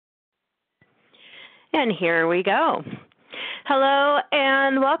And here we go. Hello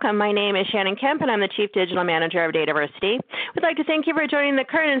and welcome. My name is Shannon Kemp, and I'm the Chief Digital Manager of DATAVERSITY. We'd like to thank you for joining the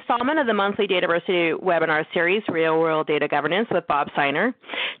current installment of the monthly DATAVERSITY webinar series, Real World Data Governance with Bob Seiner.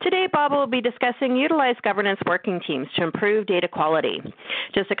 Today, Bob will be discussing Utilize Governance Working Teams to improve data quality.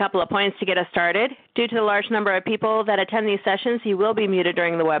 Just a couple of points to get us started. Due to the large number of people that attend these sessions, you will be muted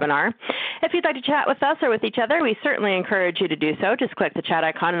during the webinar. If you'd like to chat with us or with each other, we certainly encourage you to do so. Just click the chat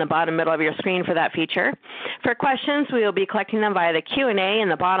icon in the bottom middle of your screen for that feature. For questions, we will be collecting them via the Q&A in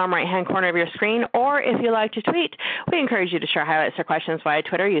the bottom right-hand corner of your screen, or if you like to tweet, we encourage you to share highlights or questions via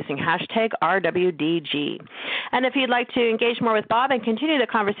Twitter using hashtag RWDG. And if you'd like to engage more with Bob and continue the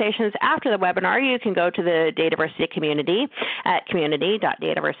conversations after the webinar, you can go to the DataVersity community at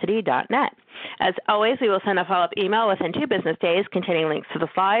community.dataversity.net. As always, we will send a follow-up email within 2 business days containing links to the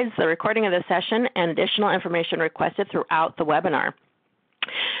slides, the recording of the session, and additional information requested throughout the webinar.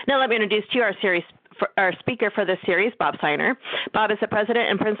 Now let me introduce to you our speaker for this series, Bob Seiner. Bob is the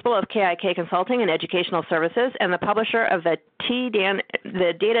president and principal of KIK Consulting and Educational Services and the publisher of the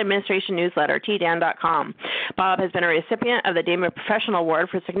Data Administration newsletter, tdan.com. Bob has been a recipient of the Data Professional Award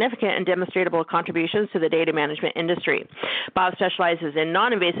for significant and demonstrable contributions to the data management industry. Bob specializes in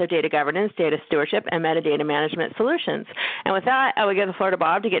non-invasive data governance, data stewardship, and metadata management solutions. And with that, I will give the floor to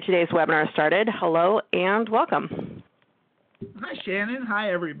Bob to get today's webinar started. Hello and welcome. Hi, Shannon.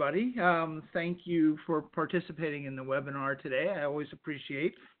 Hi, everybody. Thank you for participating in the webinar today. I always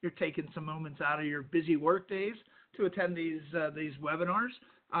appreciate you're taking some moments out of your busy work days to attend these webinars.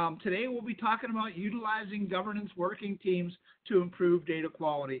 Today, we'll be talking about utilizing governance working teams to improve data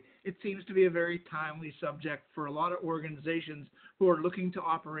quality. It seems to be a very timely subject for a lot of organizations who are looking to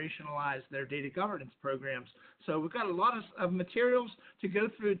operationalize their data governance programs. So we've got a lot of materials to go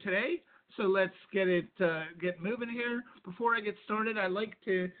through today. So let's get moving here. Before I get started, I'd like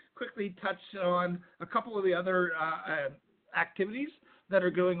to quickly touch on a couple of the other activities that are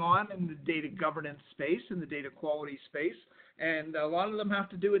going on in the data governance space, in the data quality space, and a lot of them have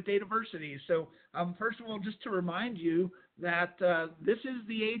to do with DATAVERSITY. So first of all, just to remind you that this is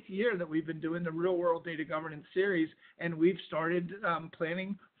the 8th year that we've been doing the Real World Data Governance series, and we've started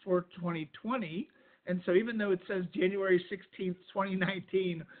planning for 2020. And so even though it says January 16th,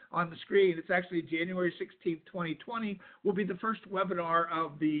 2019 on the screen, it's actually January 16th, 2020 will be the first webinar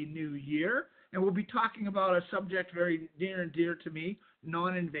of the new year. And we'll be talking about a subject very near and dear to me,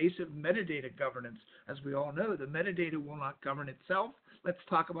 non-invasive metadata governance. As we all know, the metadata will not govern itself. Let's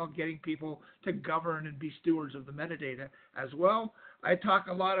talk about getting people to govern and be stewards of the metadata as well. I talk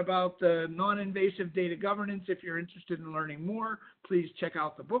a lot about the non-invasive data governance. If you're interested in learning more, please check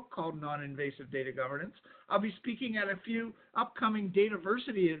out the book called Non-Invasive Data Governance. I'll be speaking at a few upcoming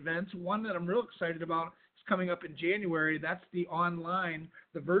DATAVERSITY events. One that I'm real excited about is coming up in January. That's the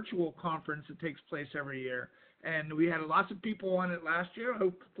virtual conference that takes place every year. And we had lots of people on it last year.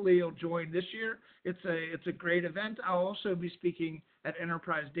 Hopefully you'll join this year. It's a great event. I'll also be speaking at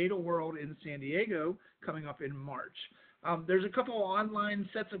Enterprise Data World in San Diego coming up in March. There's a couple of online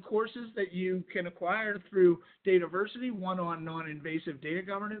sets of courses that you can acquire through DATAVERSITY, one on non-invasive data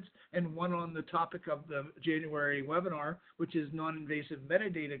governance and one on the topic of the January webinar, which is non-invasive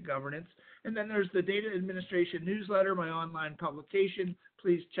metadata governance. And then there's the Data Administration newsletter, my online publication.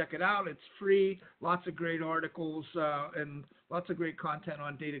 Please check it out. It's free, lots of great articles and lots of great content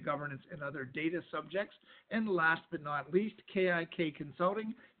on data governance and other data subjects. And last but not least, KIK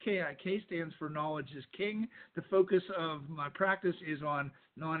Consulting. KIK stands for Knowledge is King. The focus of my practice is on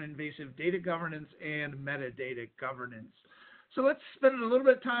non-invasive data governance and metadata governance. So let's spend a little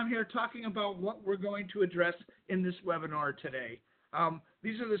bit of time here talking about what we're going to address in this webinar today.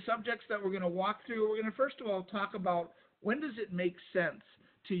 These are the subjects that we're going to walk through. We're going to first of all talk about when does it make sense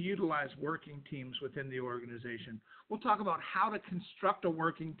to utilize working teams within the organization. We'll talk about how to construct a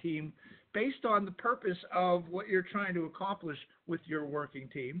working team based on the purpose of what you're trying to accomplish with your working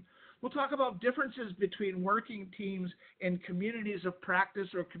team. We'll talk about differences between working teams and communities of practice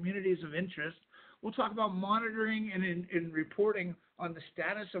or communities of interest. We'll talk about monitoring and reporting on the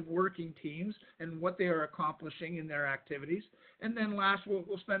status of working teams and what they are accomplishing in their activities. And then last, we'll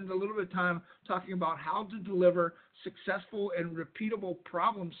spend a little bit of time talking about how to deliver successful and repeatable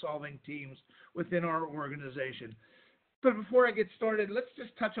problem-solving teams within our organization. But before I get started, let's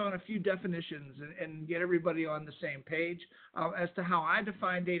just touch on a few definitions and get everybody on the same page as to how I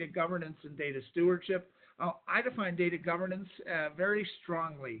define data governance and data stewardship. I define data governance very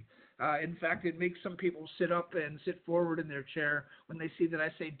strongly. In fact, it makes some people sit up and sit forward in their chair when they see that I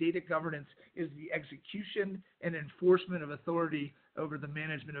say data governance is the execution and enforcement of authority over the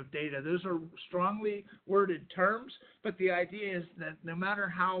management of data. Those are strongly worded terms, but the idea is that no matter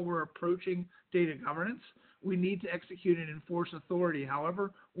how we're approaching data governance, we need to execute and enforce authority,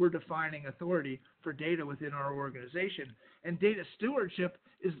 however we're defining authority for data within our organization. And data stewardship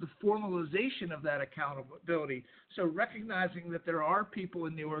is the formalization of that accountability. So recognizing that there are people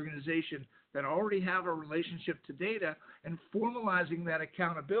in the organization that already have a relationship to data and formalizing that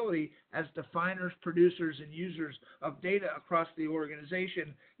accountability as definers, producers, and users of data across the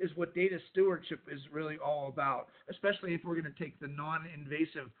organization is what data stewardship is really all about, especially if we're going to take the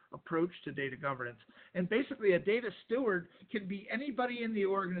non-invasive approach to data governance. And basically, a data steward can be anybody in the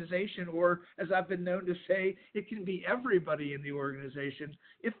organization, or as I've been known to say, it can be everybody in the organization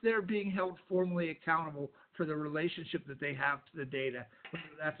if they're being held formally accountable for the relationship that they have to the data, whether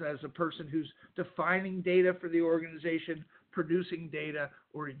that's as a person who's defining data for the organization, producing data,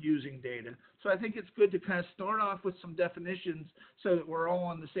 or using data. So I think it's good to kind of start off with some definitions so that we're all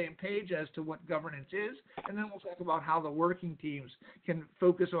on the same page as to what governance is, and then we'll talk about how the working teams can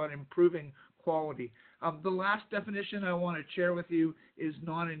focus on improving quality. The last definition I want to share with you is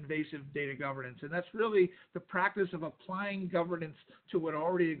non-invasive data governance, and that's really the practice of applying governance to what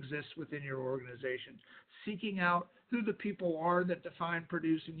already exists within your organization, seeking out who the people are that define,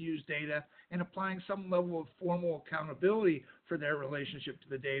 produce, and use data, and applying some level of formal accountability for their relationship to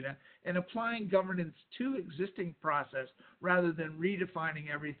the data, and applying governance to existing process rather than redefining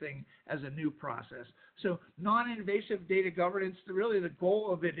everything as a new process. So non-invasive data governance, really the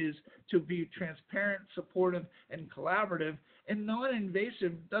goal of it is to be transparent, supportive, and collaborative. And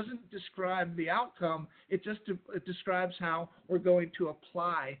non-invasive doesn't describe the outcome, it describes how we're going to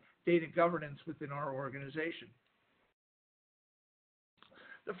apply data governance within our organization.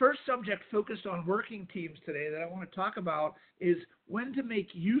 The first subject focused on working teams today that I want to talk about is when to make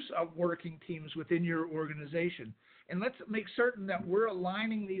use of working teams within your organization. And let's make certain that we're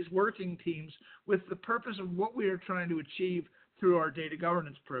aligning these working teams with the purpose of what we are trying to achieve through our data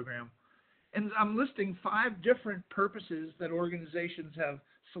governance program. And I'm listing 5 different purposes that organizations have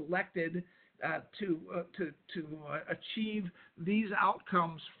selected to achieve these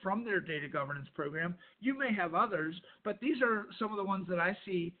outcomes from their data governance program. You may have others, but these are some of the ones that I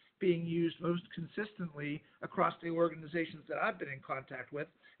see being used most consistently across the organizations that I've been in contact with.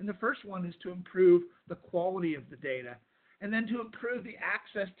 And the first one is to improve the quality of the data, and then to improve the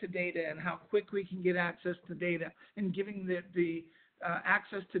access to data and how quick we can get access to data, and giving the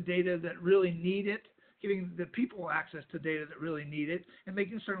access to data that really need it, giving the people access to data that really need it, and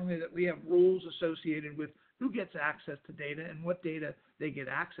making certainly that we have rules associated with who gets access to data and what data they get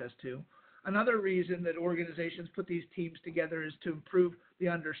access to. Another reason that organizations put these teams together is to improve the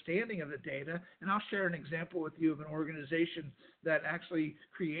understanding of the data. And I'll share an example with you of an organization that actually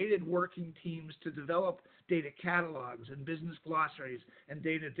created working teams to develop data catalogs and business glossaries and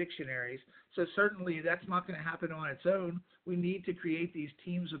data dictionaries. So certainly that's not going to happen on its own. We need to create these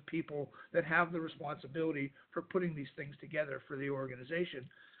teams of people that have the responsibility for putting these things together for the organization.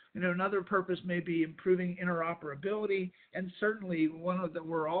 Another purpose may be improving interoperability, and certainly one that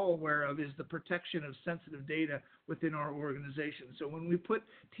we're all aware of is the protection of sensitive data within our organization. So when we put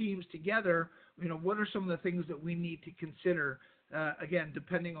teams together, what are some of the things that we need to consider, again,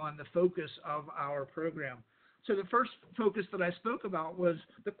 depending on the focus of our program. So the first focus that I spoke about was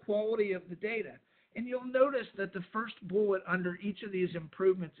the quality of the data. And you'll notice that the first bullet under each of these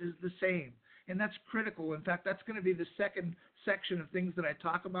improvements is the same. And that's critical. In fact, that's going to be the second section of things that I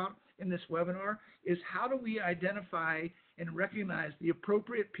talk about in this webinar, is how do we identify and recognize the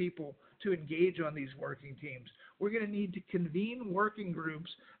appropriate people to engage on these working teams. We're going to need to convene working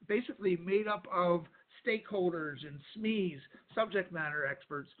groups basically made up of stakeholders and SMEs, subject matter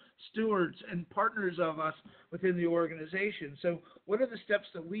experts, stewards, and partners of us within the organization. So what are the steps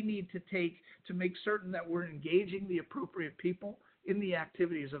that we need to take to make certain that we're engaging the appropriate people in the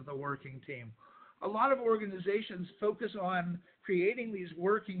activities of the working team? A lot of organizations focus on creating these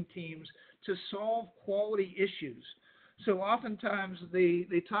working teams to solve quality issues. So oftentimes they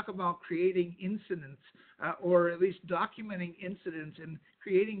talk about creating incidents or at least documenting incidents and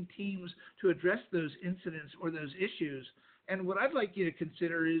creating teams to address those incidents or those issues. And what I'd like you to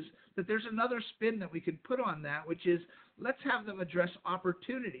consider is that there's another spin that we could put on that, which is let's have them address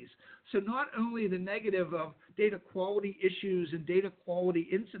opportunities. So not only the negative of data quality issues and data quality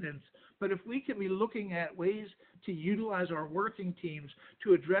incidents, but if we can be looking at ways to utilize our working teams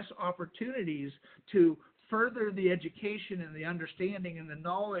to address opportunities to further the education and the understanding and the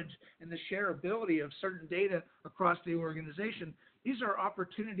knowledge and the shareability of certain data across the organization, these are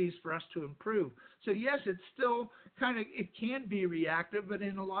opportunities for us to improve. So yes, it's still it can be reactive, but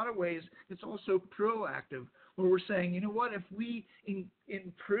in a lot of ways, it's also proactive. where we're saying, you know what, if we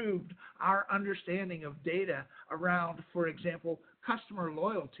improved our understanding of data around, for example, customer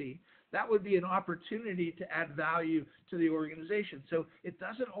loyalty, that would be an opportunity to add value to the organization. So it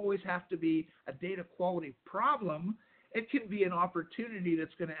doesn't always have to be a data quality problem. It can be an opportunity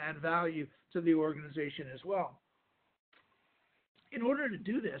that's going to add value to the organization as well. In order to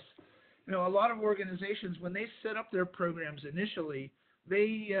do this, a lot of organizations, when they set up their programs initially,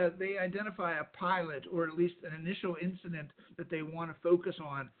 they identify a pilot or at least an initial incident that they want to focus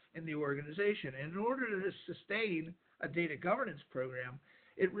on in the organization. And in order to sustain a data governance program,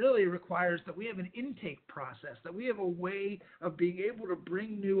 it really requires that we have an intake process, that we have a way of being able to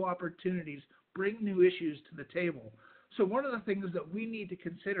bring new opportunities, bring new issues to the table. So one of the things that we need to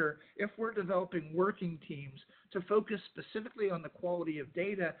consider if we're developing working teams to focus specifically on the quality of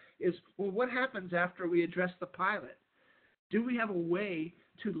data is, well, what happens after we address the pilot? Do we have a way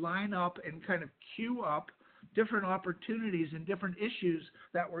to line up and kind of queue up different opportunities and different issues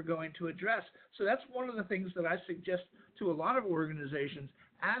that we're going to address? So that's one of the things that I suggest to a lot of organizations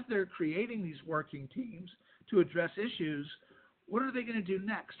as they're creating these working teams to address issues. What are they going to do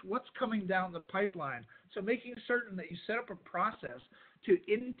next? What's coming down the pipeline? So making certain that you set up a process to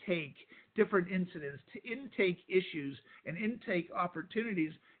intake different incidents, to intake issues and intake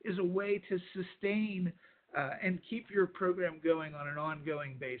opportunities is a way to sustain and keep your program going on an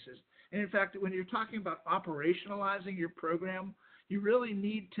ongoing basis. And in fact, when you're talking about operationalizing your program, you really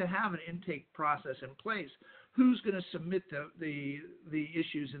need to have an intake process in place. Who's going to submit the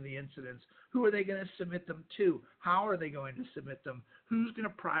issues and the incidents? Who are they going to submit them to? How are they going to submit them? Who's going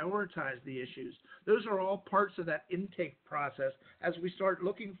to prioritize the issues? Those are all parts of that intake process as we start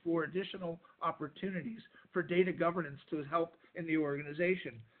looking for additional opportunities for data governance to help in the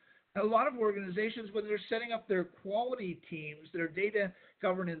organization. A lot of organizations, when they're setting up their quality teams, their data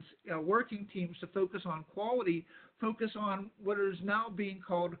governance working teams to focus on quality, focus on what is now being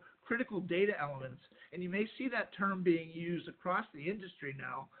called critical data elements. And you may see that term being used across the industry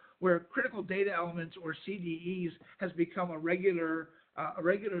now, where critical data elements or CDEs has become a regular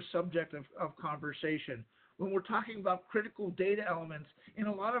subject of conversation. When we're talking about critical data elements, in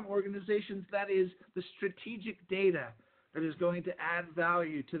a lot of organizations, that is the strategic data that is going to add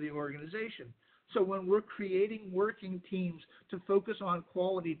value to the organization. So when we're creating working teams to focus on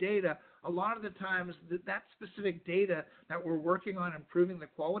quality data, a lot of the times that specific data that we're working on improving the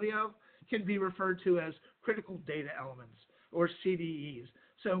quality of can be referred to as critical data elements or CDEs.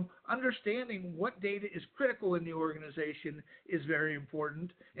 So understanding what data is critical in the organization is very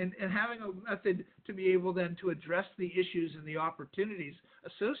important, and having a method to be able then to address the issues and the opportunities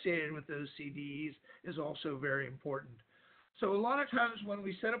associated with those CDEs is also very important. So a lot of times when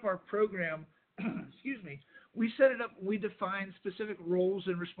we set up our program, we set it up, we define specific roles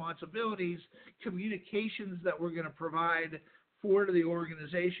and responsibilities, communications that we're going to provide for the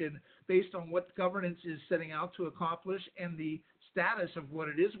organization based on what governance is setting out to accomplish and the status of what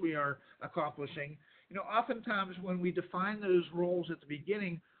it is we are accomplishing. Oftentimes when we define those roles at the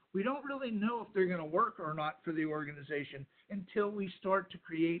beginning, we don't really know if they're going to work or not for the organization until we start to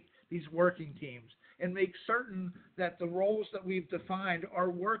create these working teams and make certain that the roles that we've defined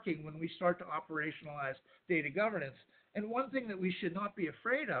are working when we start to operationalize data governance. And one thing that we should not be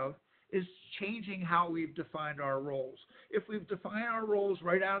afraid of is changing how we've defined our roles. If we've defined our roles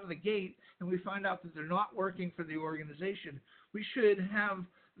right out of the gate and we find out that they're not working for the organization, we should have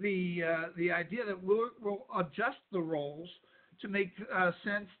the idea that we'll adjust the roles to make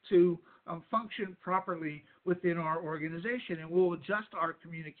sense to function properly within our organization, and we'll adjust our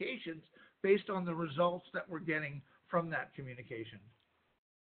communications based on the results that we're getting from that communication.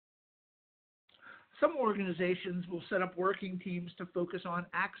 Some organizations will set up working teams to focus on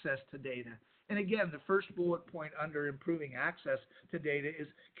access to data. And again, the first bullet point under improving access to data is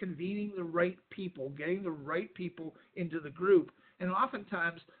convening the right people, getting the right people into the group. And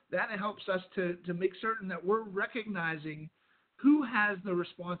oftentimes that helps us to make certain that we're recognizing who has the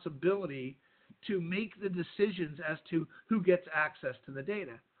responsibility to make the decisions as to who gets access to the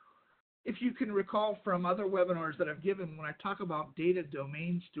data. If you can recall from other webinars that I've given, when I talk about data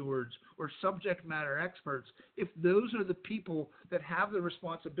domain stewards or subject matter experts, if those are the people that have the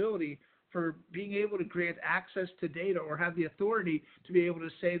responsibility for being able to grant access to data or have the authority to be able to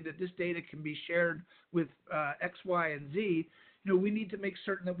say that this data can be shared with X, Y, and Z, we need to make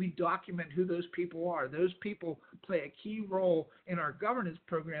certain that we document who those people are. Those people play a key role in our governance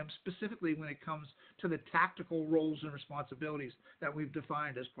program, specifically when it comes to the tactical roles and responsibilities that we've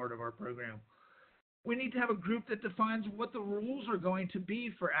defined as part of our program. We need to have a group that defines what the rules are going to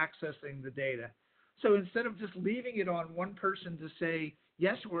be for accessing the data. So instead of just leaving it on one person to say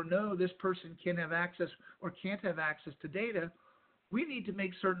yes or no, this person can have access or can't have access to data, we need to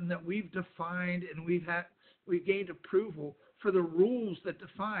make certain that we've defined and we've gained approval for the rules that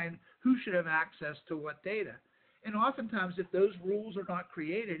define who should have access to what data. And oftentimes, if those rules are not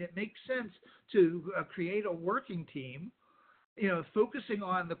created, it makes sense to create a working team, focusing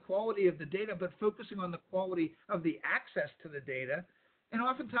on the quality of the data, but focusing on the quality of the access to the data. And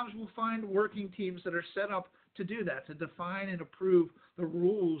oftentimes, we'll find working teams that are set up to do that, to define and approve the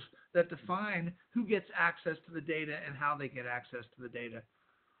rules that define who gets access to the data and how they get access to the data.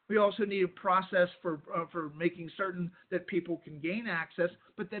 We also need a process for making certain that people can gain access,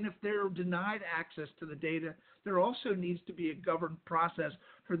 but then if they're denied access to the data, there also needs to be a governed process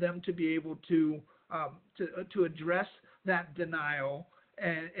for them to be able to address that denial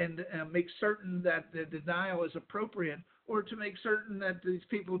and make certain that the denial is appropriate, or to make certain that these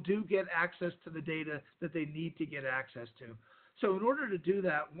people do get access to the data that they need to get access to. So in order to do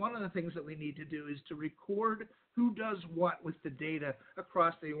that, one of the things that we need to do is to record who does what with the data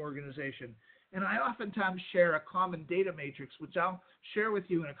across the organization. And I oftentimes share a common data matrix, which I'll share with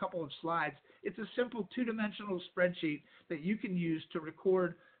you in a couple of slides. It's a simple two-dimensional spreadsheet that you can use to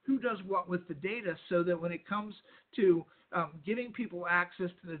record who does what with the data, so that when it comes to giving people access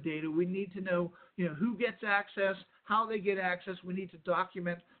to the data, we need to know, who gets access, how they get access. We need to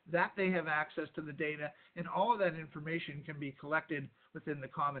document that they have access to the data, and all of that information can be collected within the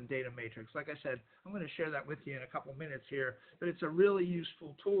common data matrix. Like I said, I'm going to share that with you in a couple minutes here, but it's a really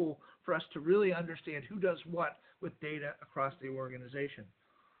useful tool for us to really understand who does what with data across the organization.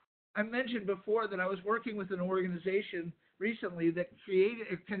 I mentioned before that I was working with an organization recently that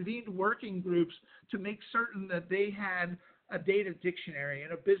convened working groups to make certain that they had a data dictionary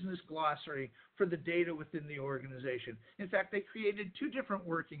and a business glossary for the data within the organization. In fact, they created two different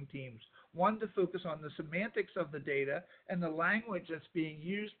working teams, one to focus on the semantics of the data and the language that's being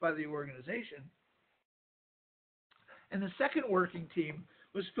used by the organization. And the second working team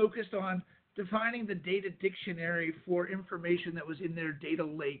was focused on defining the data dictionary for information that was in their data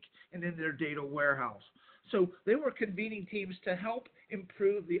lake and in their data warehouse. So they were convening teams to help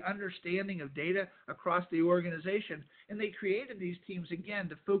improve the understanding of data across the organization. And they created these teams, again,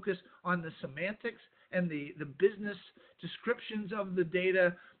 to focus on the semantics and the business descriptions of the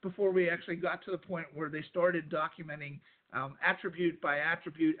data before we actually got to the point where they started documenting attribute by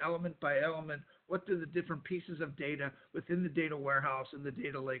attribute, element by element, what do the different pieces of data within the data warehouse and the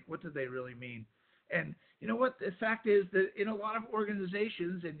data lake, what do they really mean? And you know what? The fact is that in a lot of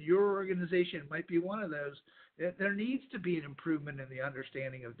organizations, and your organization might be one of those, there needs to be an improvement in the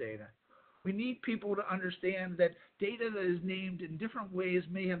understanding of data. We need people to understand that data that is named in different ways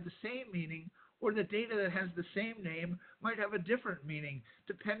may have the same meaning, or the data that has the same name might have a different meaning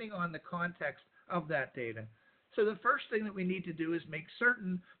depending on the context of that data. So the first thing that we need to do is make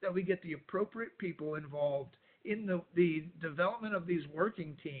certain that we get the appropriate people involved in the development of these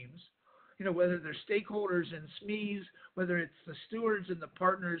working teams, whether they're stakeholders and SMEs, whether it's the stewards and the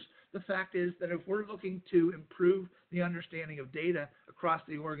partners. The fact is that if we're looking to improve the understanding of data across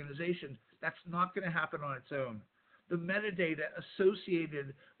the organization, that's not going to happen on its own. The metadata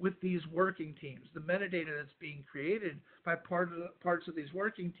associated with these working teams, the metadata that's being created by parts of these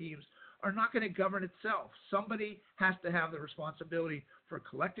working teams, are not going to govern itself. Somebody has to have the responsibility for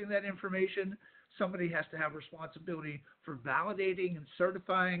collecting that information. Somebody has to have responsibility for validating and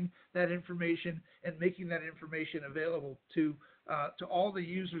certifying that information and making that information available to all the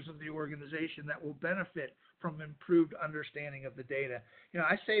users of the organization that will benefit from improved understanding of the data.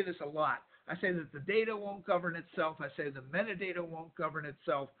 I say this a lot. I say that the data won't govern itself. I say the metadata won't govern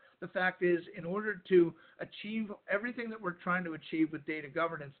itself. The fact is, in order to achieve everything that we're trying to achieve with data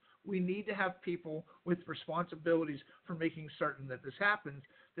governance, we need to have people with responsibilities for making certain that this happens.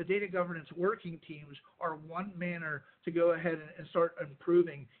 The data governance working teams are one manner to go ahead and start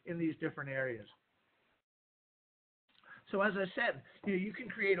improving in these different areas. So as I said, you can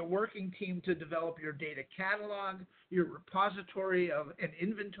create a working team to develop your data catalog, your repository of an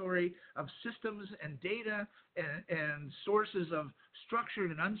inventory of systems and data and sources of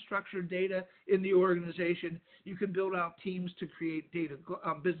structured and unstructured data in the organization. You can build out teams to create data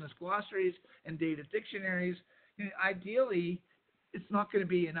business glossaries and data dictionaries. Ideally, it's not going to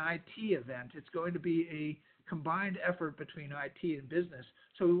be an IT event. It's going to be a combined effort between IT and business.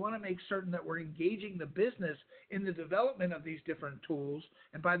 So we want to make certain that we're engaging the business in the development of these different tools.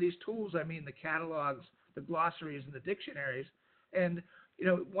 And by these tools, I mean the catalogs, the glossaries, and the dictionaries. And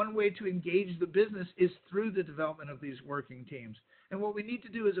one way to engage the business is through the development of these working teams. And what we need to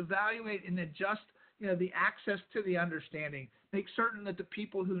do is evaluate and adjust the access to the understanding, make certain that the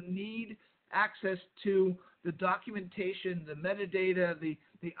people who need access to the documentation, the metadata, the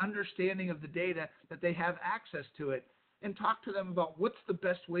understanding of the data, that they have access to it, and talk to them about what's the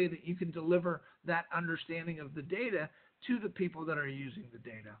best way that you can deliver that understanding of the data to the people that are using the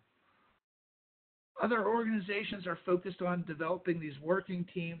data. Other organizations are focused on developing these working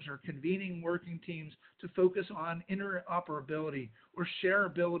teams or convening working teams to focus on interoperability or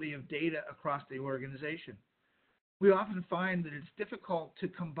shareability of data across the organization. We often find that it's difficult to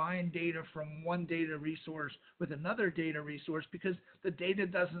combine data from one data resource with another data resource because the data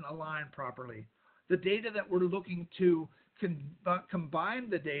doesn't align properly. The data that we're looking to combine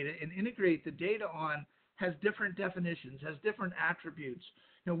the data and integrate the data on has different definitions, has different attributes.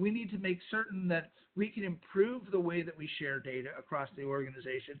 We need to make certain that we can improve the way that we share data across the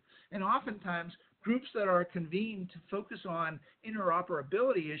organization. And oftentimes, groups that are convened to focus on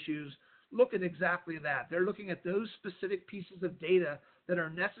interoperability issues look at exactly that. They're looking at those specific pieces of data that are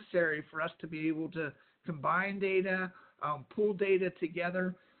necessary for us to be able to combine data, pull data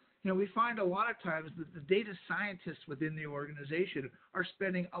together. We find a lot of times that the data scientists within the organization are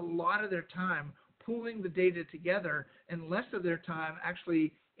spending a lot of their time pulling the data together and less of their time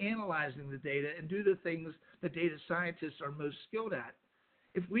actually analyzing the data and do the things that data scientists are most skilled at.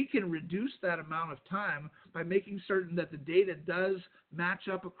 If we can reduce that amount of time by making certain that the data does match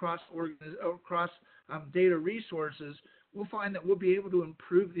up across data resources, we'll find that we'll be able to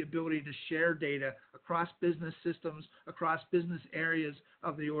improve the ability to share data across business systems, across business areas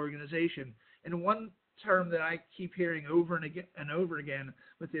of the organization. And one term that I keep hearing over and over again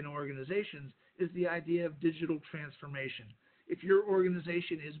within organizations is the idea of digital transformation. If your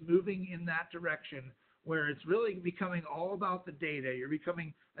organization is moving in that direction, where it's really becoming all about the data, you're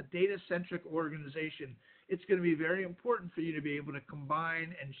becoming a data-centric organization, it's going to be very important for you to be able to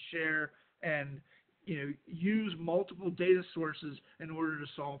combine and share and use multiple data sources in order to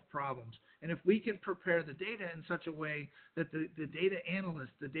solve problems. And if we can prepare the data in such a way that the data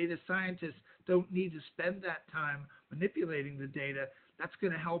analysts, the data scientists don't need to spend that time manipulating the data, that's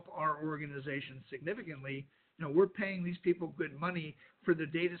going to help our organization significantly. We're paying these people good money for their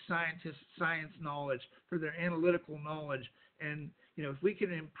data scientists' science knowledge, for their analytical knowledge. And, if we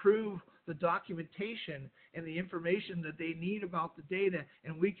can improve the documentation and the information that they need about the data,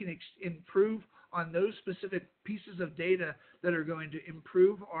 and we can improve on those specific pieces of data that are going to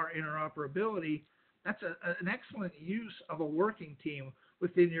improve our interoperability, that's an excellent use of a working team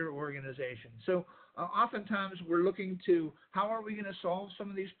within your organization. So oftentimes we're looking to how are we going to solve some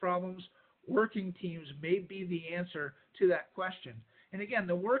of these problems? Working teams may be the answer to that question. And again,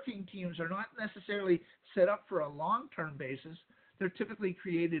 the working teams are not necessarily set up for a long-term basis. They're typically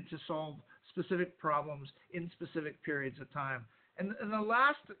created to solve specific problems in specific periods of time. And the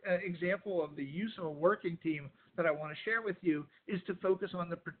last example of the use of a working team that I want to share with you is to focus on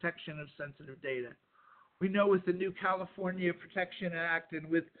the protection of sensitive data. We know with the new California Protection Act and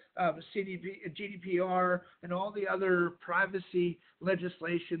with GDPR and all the other privacy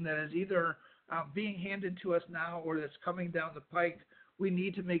legislation that is either being handed to us now or that's coming down the pike, we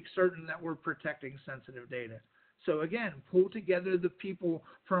need to make certain that we're protecting sensitive data. So again, pull together the people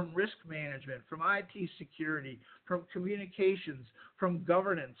from risk management, from IT security, from communications, from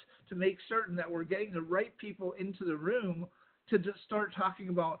governance, to make certain that we're getting the right people into the room to just start talking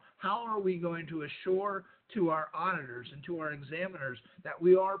about how are we going to assure to our auditors and to our examiners that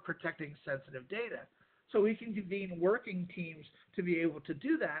we are protecting sensitive data. So we can convene working teams to be able to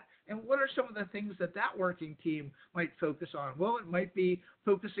do that. And what are some of the things that working team might focus on? Well, it might be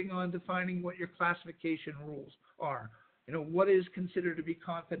focusing on defining what your classification rules are. What is considered to be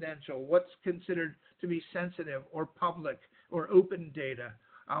confidential? What's considered to be sensitive or public or open data?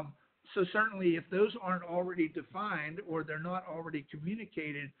 So certainly if those aren't already defined or they're not already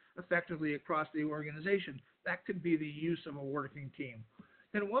communicated effectively across the organization, that could be the use of a working team.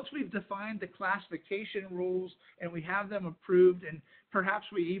 Then once we've defined the classification rules and we have them approved, and perhaps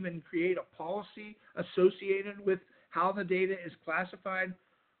we even create a policy associated with how the data is classified,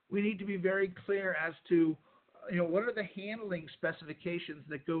 we need to be very clear as to what are the handling specifications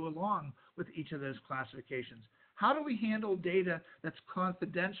that go along with each of those classifications. How do we handle data that's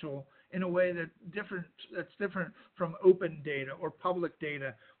confidential in a way that's different from open data or public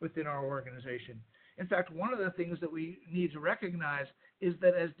data within our organization? In fact, one of the things that we need to recognize is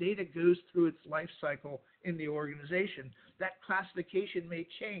that as data goes through its life cycle in the organization, that classification may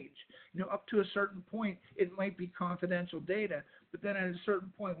change. Up to a certain point, it might be confidential data, but then at a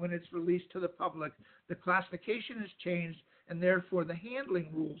certain point when it's released to the public, the classification has changed, and therefore the handling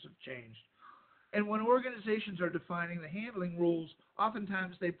rules have changed. And when organizations are defining the handling rules,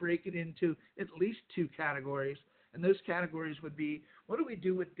 oftentimes they break it into at least two categories. And those categories would be What do we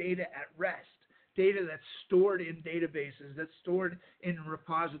do with data at rest? Data that's stored in databases, that's stored in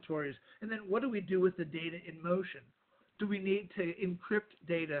repositories. And then what do we do with the data in motion? Do we need to encrypt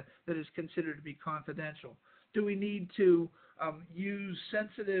data that is considered to be confidential? Do we need to use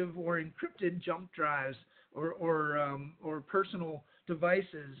sensitive or encrypted jump drives or personal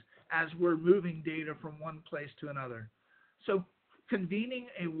devices as we're moving data from one place to another? So convening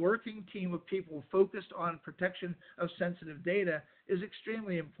a working team of people focused on protection of sensitive data is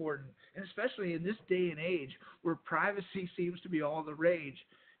extremely important, and especially in this day and age where privacy seems to be all the rage.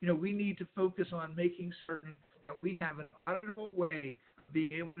 We need to focus on making certain that we have an auditable way of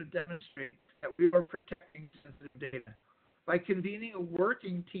being able to demonstrate that we are protecting sensitive data. By convening a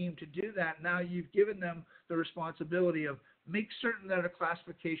working team to do that, now you've given them the responsibility of make certain that our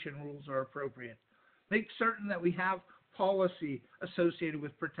classification rules are appropriate. Make certain that we have policy associated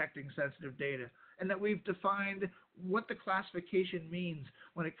with protecting sensitive data, and that we've defined what the classification means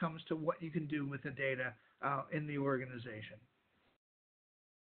when it comes to what you can do with the data in the organization.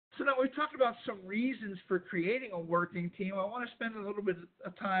 So now we've talked about some reasons for creating a working team. I want to spend a little bit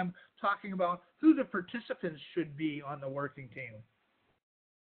of time talking about who the participants should be on the working team.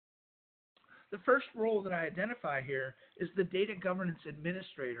 The first role that I identify here is the Data Governance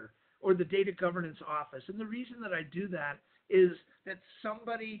Administrator, or the Data Governance Office. And the reason that I do that is that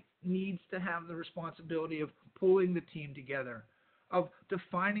somebody needs to have the responsibility of pulling the team together, of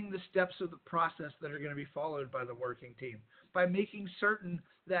defining the steps of the process that are going to be followed by the working team, by making certain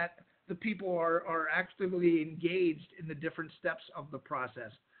that the people are actively engaged in the different steps of the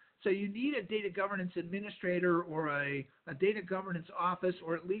process. So you need a data governance administrator or a data governance office,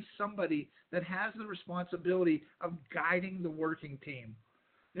 or at least somebody that has the responsibility of guiding the working team.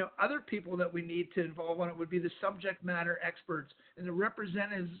 Other people that we need to involve on it would be the subject matter experts and the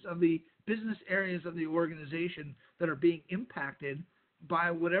representatives of the business areas of the organization that are being impacted by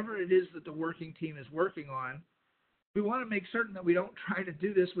whatever it is that the working team is working on. We want to make certain that we don't try to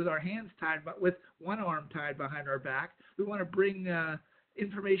do this with our hands tied, but with one arm tied behind our back. We want to bring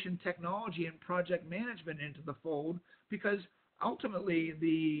information technology and project management into the fold, because ultimately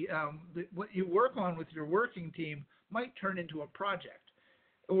what you work on with your working team might turn into a project.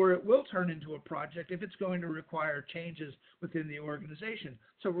 Or it will turn into a project if it's going to require changes within the organization.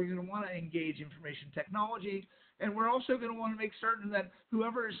 So we're going to want to engage information technology, and we're also going to want to make certain that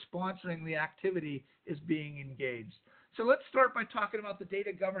whoever is sponsoring the activity is being engaged. So let's start by talking about the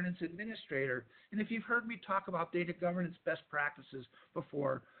Data Governance Administrator. And if you've heard me talk about data governance best practices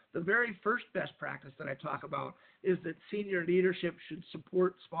before, the very first best practice that I talk about is that senior leadership should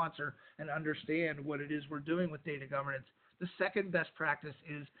support, sponsor, and understand what it is we're doing with data governance. The second best practice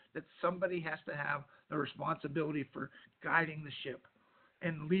is that somebody has to have the responsibility for guiding the ship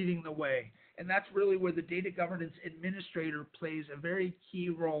and leading the way. And that's really where the Data Governance Administrator plays a very key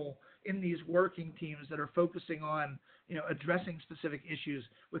role in these working teams that are focusing on addressing specific issues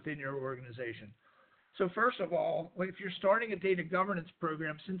within your organization. So first of all, if you're starting a data governance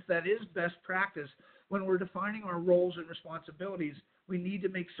program, since that is best practice, when we're defining our roles and responsibilities, we need to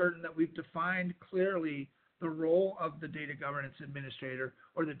make certain that we've defined clearly the role of the Data Governance Administrator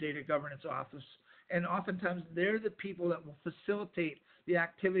or the Data Governance Office. And oftentimes they're the people that will facilitate the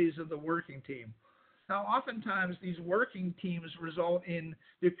activities of the working team. Now, oftentimes these working teams result in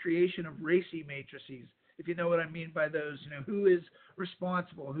the creation of RACI matrices. If you know what I mean by those, who is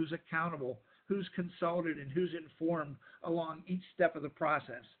responsible, who's accountable, who's consulted, and who's informed along each step of the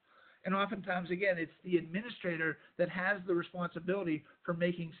process. And oftentimes, again, it's the administrator that has the responsibility for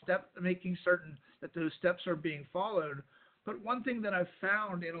making certain that those steps are being followed. But one thing that I've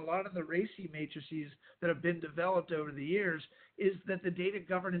found in a lot of the RACI matrices that have been developed over the years is that the Data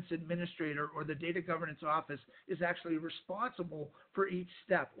Governance Administrator or the Data Governance Office is actually responsible for each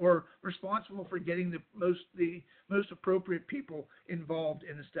step, or responsible for getting the most appropriate people involved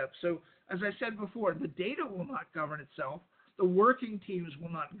in the steps. So as I said before, the data will not govern itself. The working teams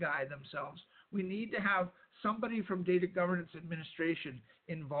will not guide themselves. We need to have somebody from Data Governance Administration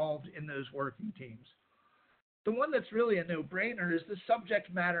involved in those working teams. The one that's really a no-brainer is the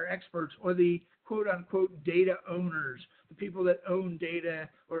subject matter experts, or the quote-unquote data owners, the people that own data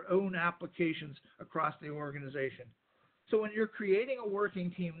or own applications across the organization. So when you're creating a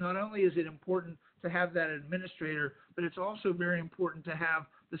working team, not only is it important to have that administrator, but it's also very important to have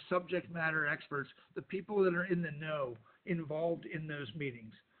the subject matter experts, the people that are in the know, involved in those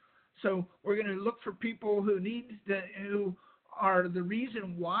meetings. So we're going to look for people who are the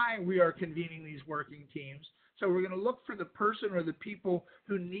reason why we are convening these working teams. So we're going to look for the person or the people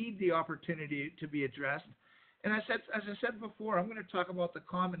who need the opportunity to be addressed. And as I said before, I'm going to talk about the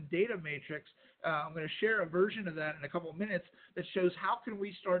common data matrix. I'm going to share a version of that in a couple of minutes that shows how can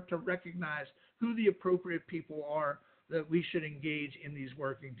we start to recognize who the appropriate people are that we should engage in these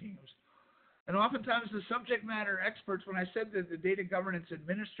working teams. And oftentimes the subject matter experts, when I said that the data governance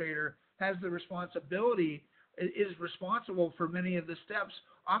administrator has the responsibility, is responsible for many of the steps,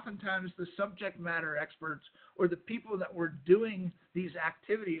 oftentimes the subject matter experts or the people that we're doing these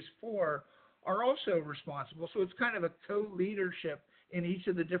activities for are also responsible. So it's kind of a co-leadership in each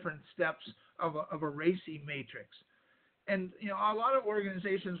of the different steps of a RACI matrix. And a lot of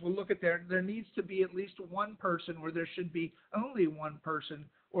organizations will look at there needs to be at least one person, or there should be only one person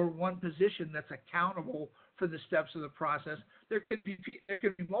or one position that's accountable for the steps of the process. There could be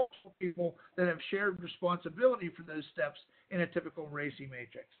multiple people that have shared responsibility for those steps in a typical RACI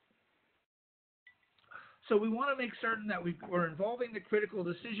matrix. So we want to make certain that we're involving the critical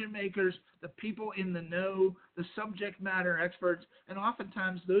decision makers, the people in the know, the subject matter experts, and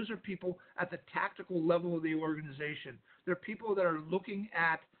oftentimes those are people at the tactical level of the organization. They're people that are looking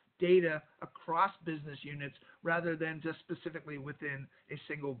at data across business units rather than just specifically within a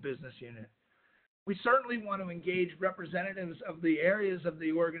single business unit. We certainly want to engage representatives of the areas of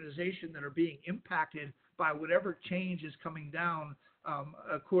the organization that are being impacted by whatever change is coming down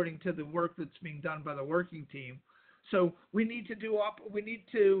according to the work that's being done by the working team. So we need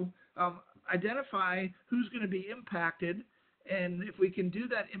to identify who's going to be impacted, and if we can do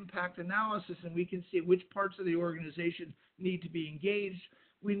that impact analysis and we can see which parts of the organization need to be engaged,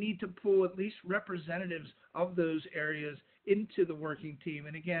 we need to pull at least representatives of those areas into the working team.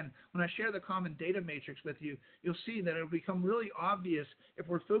 And again, when I share the common data matrix with you, you'll see that it'll become really obvious if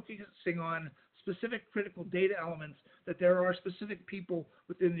we're focusing on specific critical data elements that there are specific people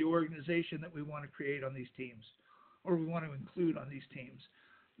within the organization that we want to create on these teams, or we want to include on these teams.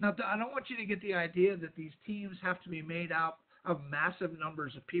 Now, I don't want you to get the idea that these teams have to be made up of massive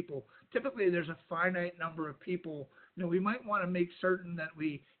numbers of people. Typically, there's a finite number of people. We might want to make certain that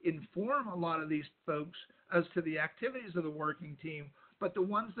we inform a lot of these folks as to the activities of the working team, but the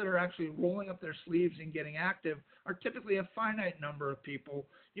ones that are actually rolling up their sleeves and getting active are typically a finite number of people.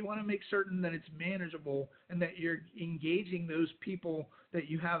 You want to make certain that it's manageable and that you're engaging those people that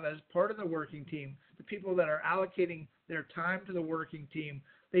you have as part of the working team, the people that are allocating their time to the working team.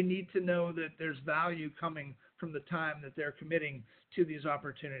 They need to know that there's value coming from the time that they're committing to these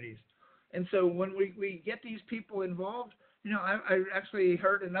opportunities. And so when we get these people involved, I actually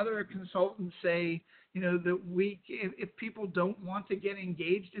heard another consultant say, that if people don't want to get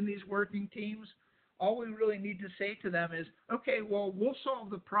engaged in these working teams, all we really need to say to them is, okay, well, we'll solve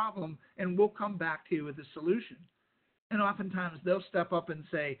the problem and we'll come back to you with a solution. And oftentimes they'll step up and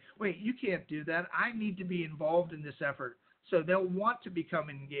say, wait, you can't do that. I need to be involved in this effort. So they'll want to become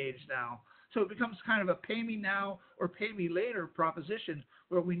engaged now. So it becomes kind of a pay me now or pay me later proposition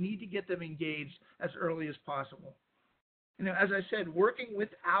where we need to get them engaged as early as possible. As I said, working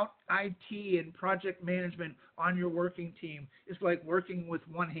without IT and project management on your working team is like working with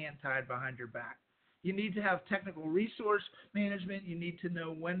one hand tied behind your back. You need to have technical resource management. You need to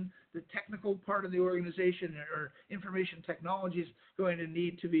know when the technical part of the organization or information technology is going to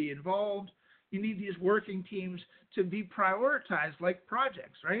need to be involved. You need these working teams to be prioritized like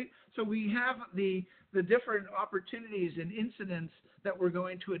projects, right? So we have the different opportunities and incidents that we're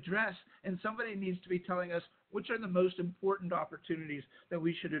going to address, and somebody needs to be telling us which are the most important opportunities that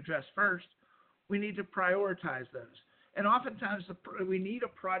we should address first. We need to prioritize those. And oftentimes we need a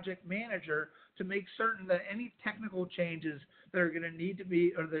project manager to make certain that any technical changes that are going to need to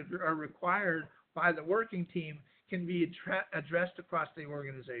be or that are required by the working team can be addressed across the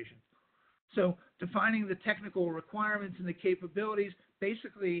organization. So defining the technical requirements and the capabilities,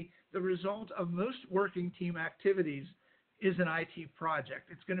 basically the result of most working team activities is an IT project.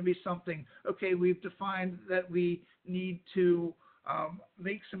 It's going to be something, okay, we've defined that we need to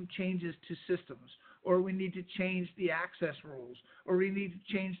make some changes to systems, or we need to change the access rules, or we need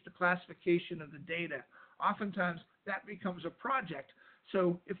to change the classification of the data. Oftentimes that becomes a project.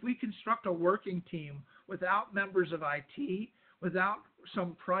 So if we construct a working team without members of IT, without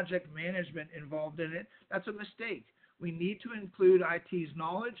some project management involved in it, that's a mistake. We need to include IT's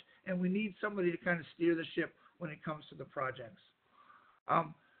knowledge, and we need somebody to kind of steer the ship when it comes to the projects.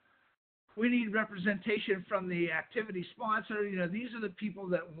 We need representation from the activity sponsor. These are the people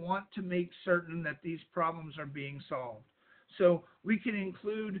that want to make certain that these problems are being solved. So we can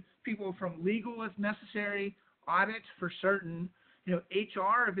include people from legal if necessary, audit for certain,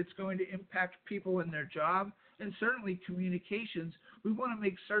 HR if it's going to impact people in their job, and certainly communications. We want to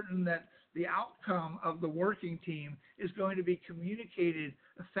make certain that the outcome of the working team is going to be communicated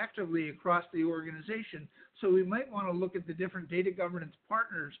effectively across the organization. So we might want to look at the different data governance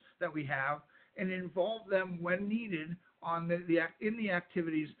partners that we have and involve them when needed on in the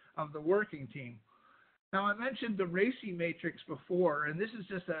activities of the working team. Now, I mentioned the RACI matrix before, and this is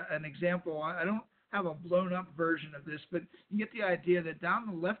just an example. I don't have a blown up version of this, but you get the idea that down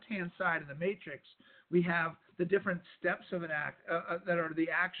the left-hand side of the matrix, we have the different steps of an act that are the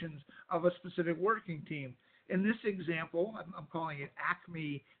actions of a specific working team. In this example, I'm calling it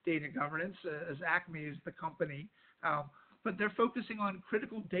Acme Data Governance, as Acme is the company, but they're focusing on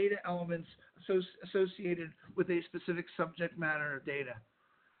critical data elements associated with a specific subject matter of data.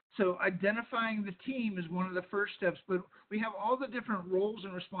 So identifying the team is one of the first steps, but we have all the different roles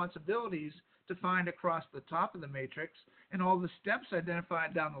and responsibilities defined across the top of the matrix and all the steps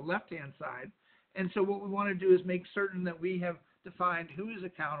identified down the left-hand side. And so what we want to do is make certain that we have defined who is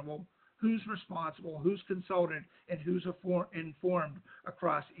accountable, who's responsible, who's consulted, and who's informed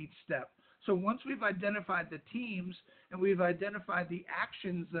across each step. So once we've identified the teams and we've identified the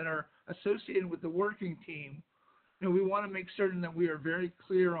actions that are associated with the working team, we want to make certain that we are very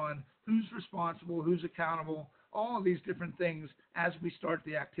clear on who's responsible, who's accountable, all of these different things as we start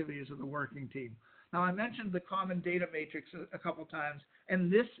the activities of the working team. Now, I mentioned the common data matrix a couple times,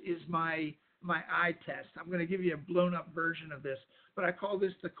 and this is my eye test. I'm going to give you a blown up version of this, but I call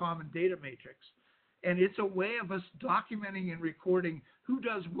this the common data matrix. And it's a way of us documenting and recording who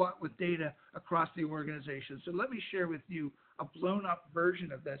does what with data across the organization. So let me share with you a blown up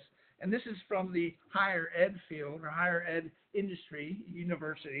version of this. And this is from the higher ed field, or higher ed industry,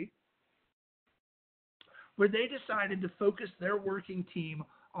 university, where they decided to focus their working team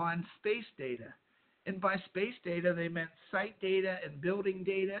on space data. And by space data, they meant site data and building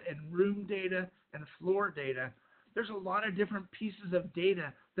data and room data and floor data. There's a lot of different pieces of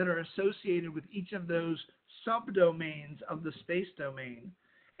data that are associated with each of those subdomains of the space domain.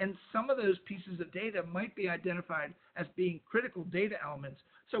 And some of those pieces of data might be identified as being critical data elements.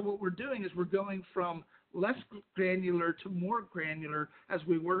 So what we're doing is we're going from less granular to more granular as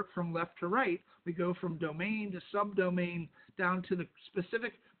we work from left to right. We go from domain to subdomain down to the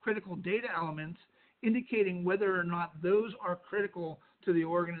specific critical data elements, indicating whether or not those are critical to the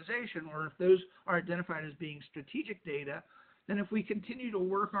organization or if those are identified as being strategic data. Then if we continue to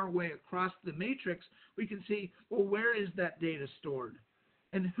work our way across the matrix, we can see, well, where is that data stored?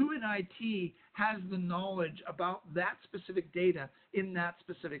 And who in IT has the knowledge about that specific data in that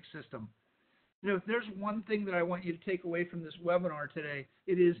specific system? If there's one thing that I want you to take away from this webinar today,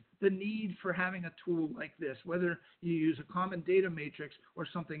 it is the need for having a tool like this. Whether you use a common data matrix or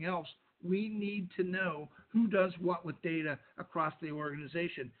something else, we need to know who does what with data across the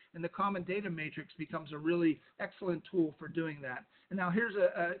organization. And the common data matrix becomes a really excellent tool for doing that. And now here's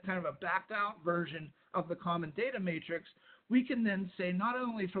a kind of a backed out version of the common data matrix. We can then say, not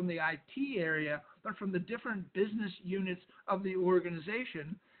only from the IT area, but from the different business units of the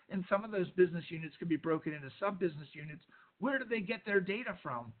organization, and some of those business units can be broken into sub-business units, where do they get their data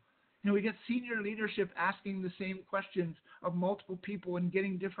from? We get senior leadership asking the same questions of multiple people and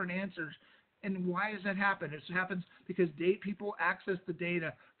getting different answers. And why does that happen? It happens because people access the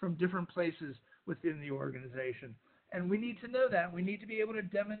data from different places within the organization. And we need to know that. We need to be able to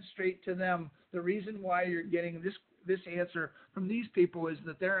demonstrate to them the reason why you're getting this answer from these people is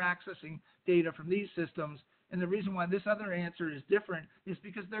that they're accessing data from these systems, and the reason why this other answer is different is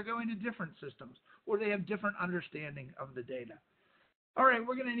because they're going to different systems or they have different understanding of the data. All right,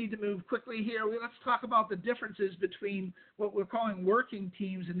 we're going to need to move quickly here. Let's talk about the differences between what we're calling working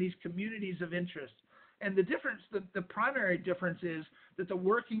teams and these communities of interest. And the difference, the primary difference is that the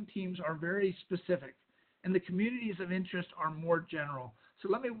working teams are very specific and the communities of interest are more general. So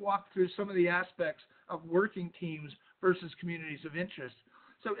let me walk through some of the aspects of working teams versus communities of interest.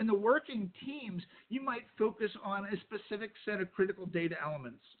 So in the working teams, you might focus on a specific set of critical data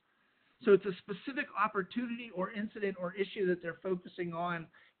elements. So it's a specific opportunity or incident or issue that they're focusing on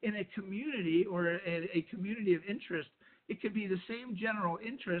in a community or a community of interest. It could be the same general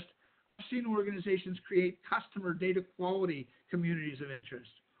interest. I've seen organizations create customer data quality communities of interest.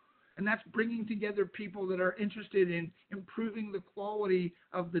 And that's bringing together people that are interested in improving the quality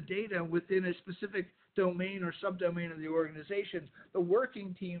of the data within a specific domain or subdomain of the organization. The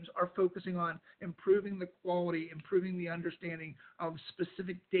working teams are focusing on improving the quality, improving the understanding of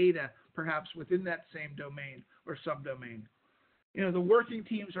specific data, perhaps within that same domain or subdomain. The working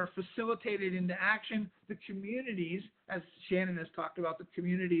teams are facilitated into action. The communities, as Shannon has talked about, the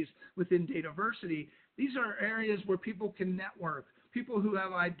communities within DATAVERSITY, these are areas where people can network. people who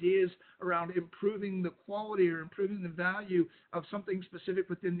have ideas around improving the quality or improving the value of something specific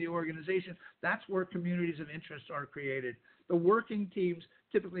within the organization. That's where communities of interest are created. The working teams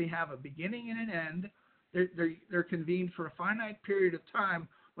typically have a beginning and an end. They're convened for a finite period of time,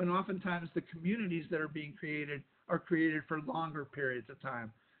 when oftentimes the communities that are being created are created for longer periods of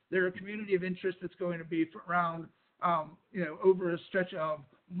time. They're a community of interest that's going to be around, over a stretch of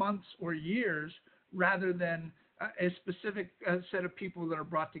months or years, rather than a specific set of people that are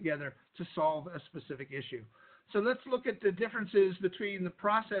brought together to solve a specific issue. So let's look at the differences between the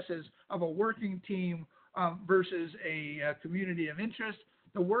processes of a working team versus a community of interest.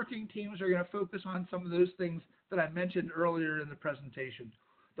 The working teams are going to focus on some of those things that I mentioned earlier in the presentation.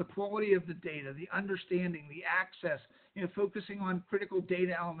 The quality of the data, the understanding, the access, focusing on critical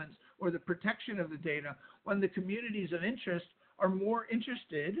data elements or the protection of the data, when the communities of interest are more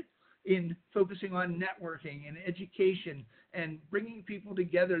interested in focusing on networking and education and bringing people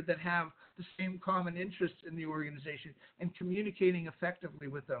together that have the same common interests in the organization and communicating effectively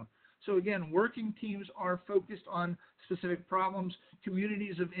with them. So again, working teams are focused on specific problems.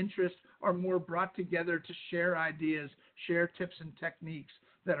 Communities of interest are more brought together to share ideas, share tips and techniques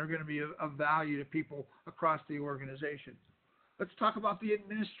that are going to be of value to people across the organization. Let's talk about the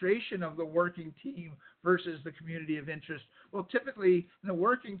administration of the working team versus the community of interest. Well, typically, in the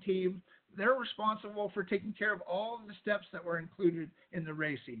working team, they're responsible for taking care of all of the steps that were included in the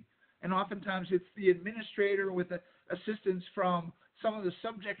RACI. And oftentimes, it's the administrator with assistance from some of the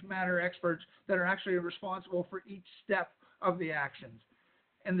subject matter experts that are actually responsible for each step of the actions.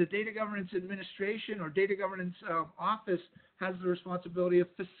 And the Data Governance Administration or Data Governance Office has the responsibility of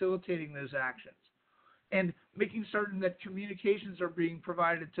facilitating those actions and making certain that communications are being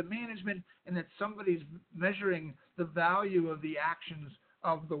provided to management and that somebody's measuring the value of the actions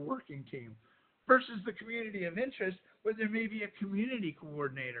of the working team. Versus the community of interest, where there may be a community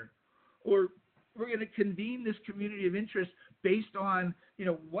coordinator, or we're going to convene this community of interest based on,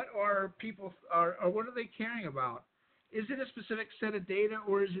 what are people or what are they caring about? Is it a specific set of data,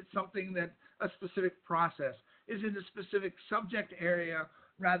 or is it something that a specific process? Is it a specific subject area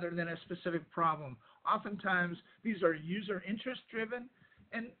rather than a specific problem? Oftentimes, these are user interest driven,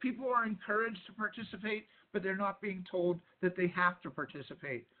 and people are encouraged to participate, but they're not being told that they have to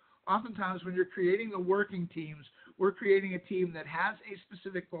participate. Oftentimes, when you're creating the working teams, we're creating a team that has a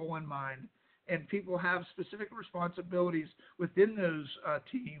specific goal in mind, and people have specific responsibilities within those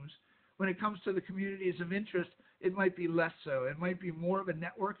teams. When it comes to the communities of interest, it might be less so. It might be more of a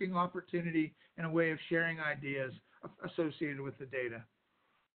networking opportunity and a way of sharing ideas associated with the data.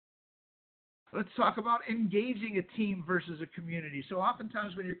 Let's talk about engaging a team versus a community. So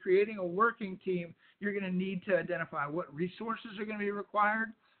oftentimes when you're creating a working team, you're going to need to identify what resources are going to be required,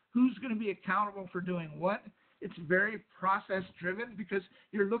 who's going to be accountable for doing what. It's very process driven because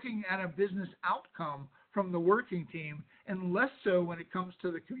you're looking at a business outcome from the working team, and less so when it comes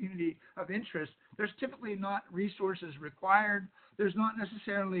to the community of interest. There's typically not resources required. There's not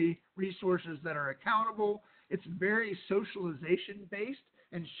necessarily resources that are accountable. It's very socialization based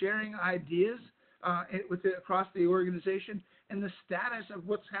and sharing ideas across the organization, and the status of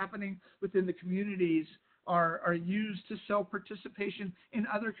what's happening within the communities are used to sell participation in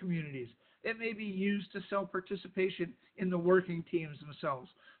other communities. It may be used to sell participation in the working teams themselves.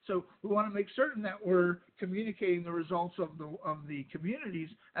 So we want to make certain that we're communicating the results of the communities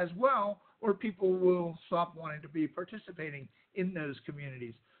as well, or people will stop wanting to be participating in those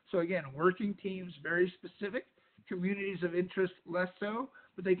communities. So again, working teams, very specific, communities of interest, less so,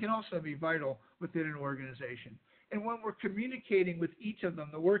 but they can also be vital within an organization. And when we're communicating with each of them,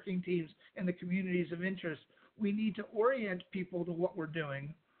 the working teams and the communities of interest, we need to orient people to what we're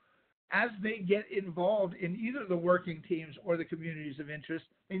doing. As they get involved in either the working teams or the communities of interest,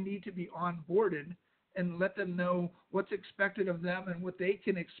 they need to be onboarded and let them know what's expected of them and what they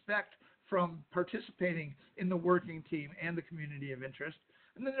can expect from participating in the working team and the community of interest.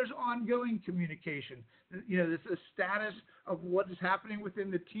 And then there's ongoing communication. There's a status of what is happening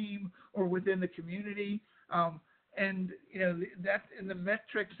within the team or within the community, and that in the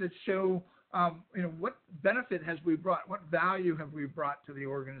metrics that show what benefit has we brought, what value have we brought to the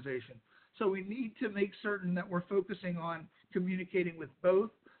organization. So we need to make certain that we're focusing on communicating with both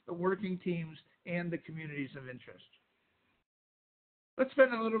the working teams and the communities of interest. Let's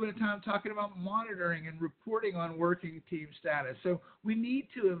spend a little bit of time talking about monitoring and reporting on working team status. So we need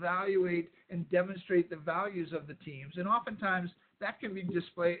to evaluate and demonstrate the values of the teams, and oftentimes that can be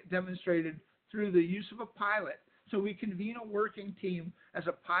demonstrated through the use of a pilot. So we convene a working team as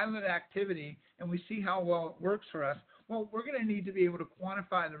a pilot activity, and we see how well it works for us. Well, we're going to need to be able to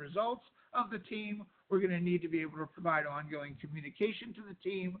quantify the results of the team. We're going to need to be able to provide ongoing communication to the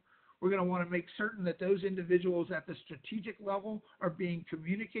team. We're going to want to make certain that those individuals at the strategic level are being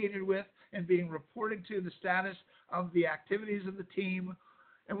communicated with and being reported to the status of the activities of the team.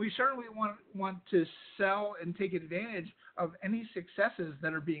 And we certainly want to sell and take advantage of any successes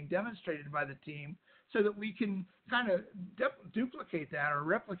that are being demonstrated by the team so that we can kind of duplicate that or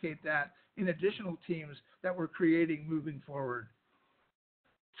replicate that in additional teams that we're creating moving forward.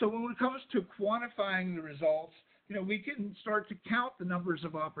 So when it comes to quantifying the results, we can start to count the numbers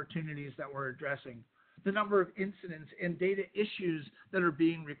of opportunities that we're addressing, the number of incidents and data issues that are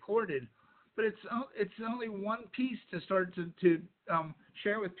being recorded. But it's only one piece to start to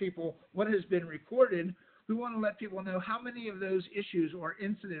share with people what has been recorded. We want to let people know how many of those issues or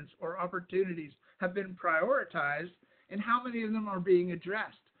incidents or opportunities have been prioritized and how many of them are being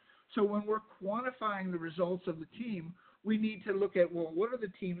addressed. So when we're quantifying the results of the team, we need to look at, well, what are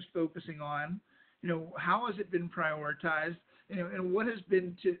the teams focusing on? How has it been prioritized? And what has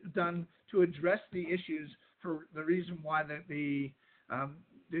been done to address the issues for the reason why the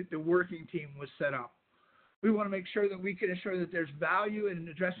working team was set up. We want to make sure that we can ensure that there's value in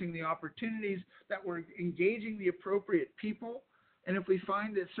addressing the opportunities, that we're engaging the appropriate people. And if we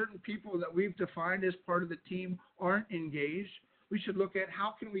find that certain people that we've defined as part of the team aren't engaged, we should look at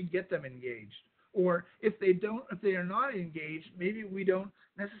how can we get them engaged. Or if they are not engaged, maybe we don't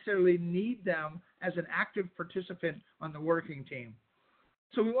necessarily need them as an active participant on the working team.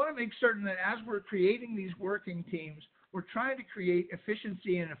 So we want to make certain that as we're creating these working teams, we're trying to create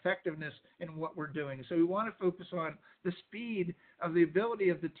efficiency and effectiveness in what we're doing. So we want to focus on the speed of the ability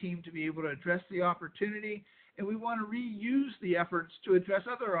of the team to be able to address the opportunity, and we want to reuse the efforts to address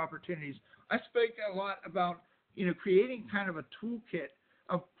other opportunities. I spoke a lot about creating kind of a toolkit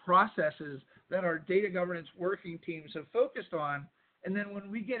of processes that our data governance working teams have focused on. And then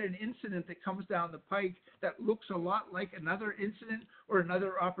when we get an incident that comes down the pike that looks a lot like another incident or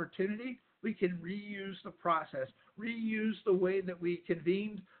another opportunity, we can reuse the process, reuse the way that we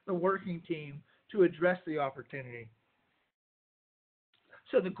convened the working team to address the opportunity.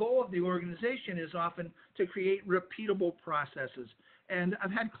 So the goal of the organization is often to create repeatable processes. And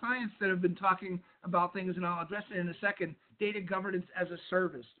I've had clients that have been talking about things, and I'll address it in a second, data governance as a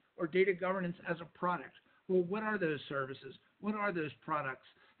service or data governance as a product. Well, what are those services? What are those products?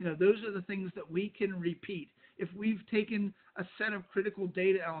 Those are the things that we can repeat. If we've taken a set of critical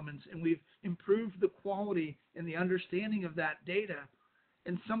data elements and we've improved the quality and the understanding of that data,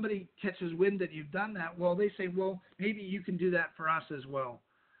 and somebody catches wind that you've done that, well, they say, well, maybe you can do that for us as well.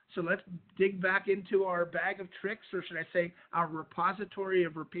 So let's dig back into our bag of tricks, or should I say our repository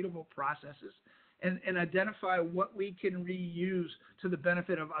of repeatable processes, and identify what we can reuse to the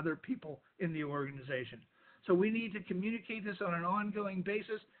benefit of other people in the organization. So we need to communicate this on an ongoing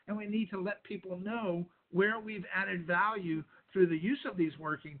basis, and we need to let people know where we've added value through the use of these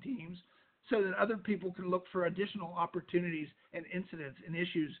working teams so that other people can look for additional opportunities and incidents and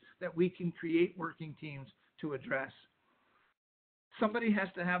issues that we can create working teams to address. Somebody has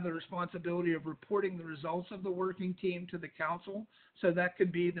to have the responsibility of reporting the results of the working team to the council. So that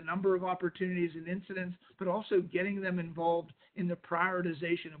could be the number of opportunities and incidents, but also getting them involved in the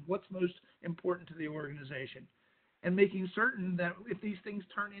prioritization of what's most important to the organization, and making certain that if these things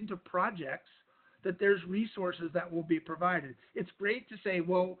turn into projects, that there's resources that will be provided. It's great to say,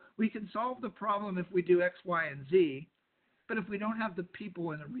 well, we can solve the problem if we do X, Y, and Z, but if we don't have the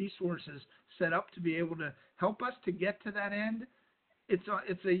people and the resources set up to be able to help us to get to that end,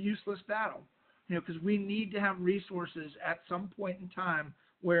 it's a useless battle, because we need to have resources at some point in time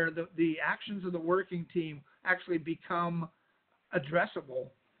where the actions of the working team actually become addressable.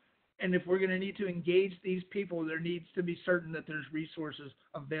 And if we're going to need to engage these people, there needs to be certain that there's resources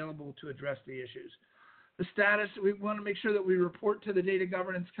available to address the issues. The status, we want to make sure that we report to the Data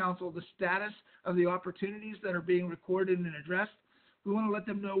Governance Council the status of the opportunities that are being recorded and addressed. We want to let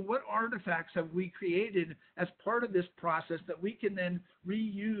them know what artifacts have we created as part of this process that we can then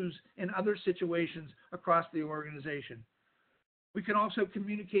reuse in other situations across the organization. We can also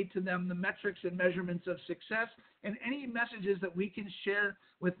communicate to them the metrics and measurements of success and any messages that we can share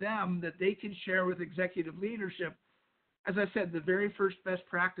with them that they can share with executive leadership. As I said, the very first best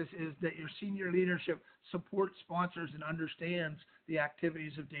practice is that your senior leadership supports, sponsors, and understands the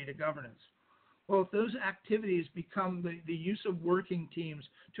activities of data governance. Well, if those activities become the use of working teams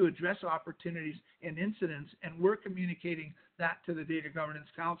to address opportunities and incidents, and we're communicating that to the Data Governance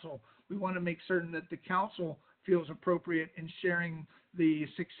Council, we want to make certain that the council feels appropriate in sharing the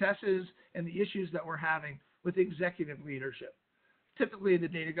successes and the issues that we're having with executive leadership. Typically, the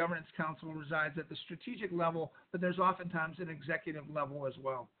Data Governance Council resides at the strategic level, but there's oftentimes an executive level as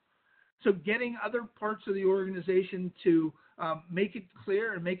well. So getting other parts of the organization to make it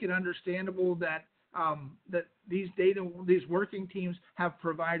clear and make it understandable that that these working teams have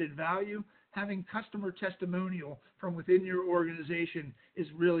provided value. Having customer testimonial from within your organization is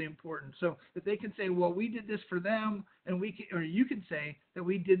really important. So that they can say, well, we did this for them, and we can, or you can say that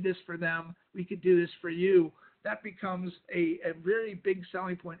we did this for them, we could do this for you. That becomes a very big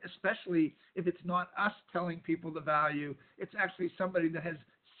selling point, especially if it's not us telling people the value. It's actually somebody that has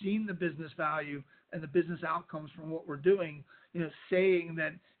seen the business value and the business outcomes from what we're doing, saying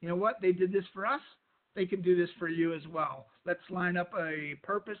that, you know what, they did this for us, they can do this for you as well. Let's line up a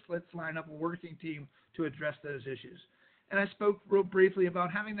purpose, let's line up a working team to address those issues. And I spoke real briefly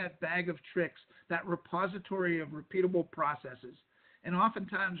about having that bag of tricks, that repository of repeatable processes. And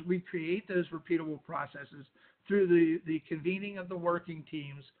oftentimes we create those repeatable processes through the convening of the working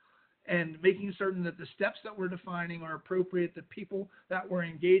teams and making certain that the steps that we're defining are appropriate, the people that we're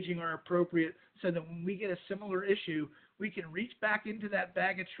engaging are appropriate, so that when we get a similar issue, we can reach back into that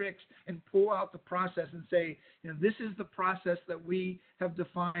bag of tricks and pull out the process and say, this is the process that we have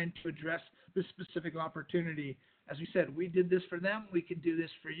defined to address this specific opportunity. As we said, we did this for them, we can do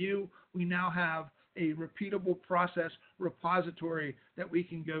this for you. We now have a repeatable process repository that we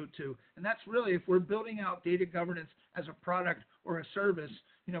can go to. And that's really, if we're building out data governance as a product or a service,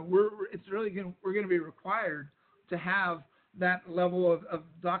 we're going to be required to have that level of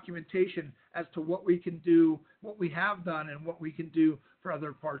documentation as to what we can do, what we have done, and what we can do for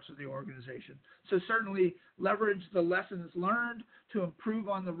other parts of the organization. So certainly leverage the lessons learned to improve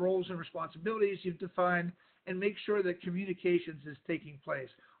on the roles and responsibilities you've defined, and make sure that communications is taking place.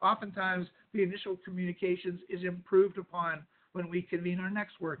 Oftentimes, the initial communications is improved upon when we convene our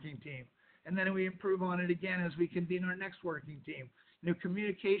next working team. And then we improve on it again as we convene our next working team.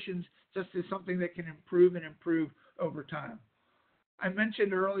 Communications just is something that can improve and improve over time. I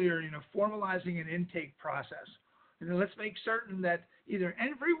mentioned earlier, formalizing an intake process. Let's make certain that either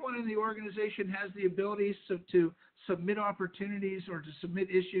everyone in the organization has the ability to submit opportunities or to submit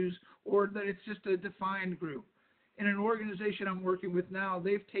issues, or that it's just a defined group. In an organization I'm working with now,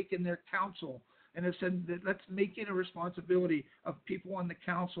 they've taken their council and have said that let's make it a responsibility of people on the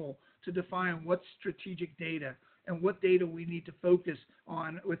council to define what's strategic data and what data we need to focus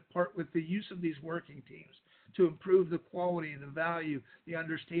on with the use of these working teams to improve the quality, the value, the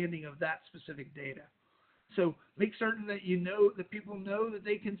understanding of that specific data. So make certain that that people know that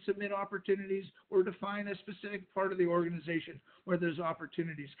they can submit opportunities or define a specific part of the organization where those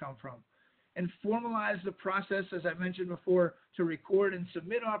opportunities come from. And formalize the process, as I mentioned before, to record and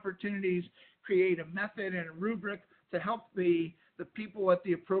submit opportunities, create a method and a rubric to help the people at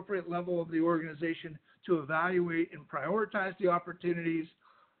the appropriate level of the organization to evaluate and prioritize the opportunities,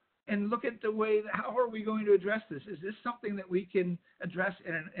 and look at the way that how are we going to address this? Is this something that we can address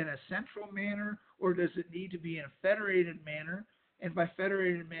in a central manner, or does it need to be in a federated manner? And by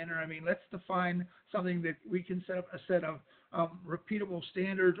federated manner, I mean let's define something that we can set up a set of repeatable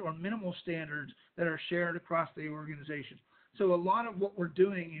standards or minimal standards that are shared across the organization. So a lot of what we're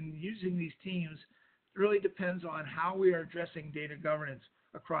doing in using these teams really depends on how we are addressing data governance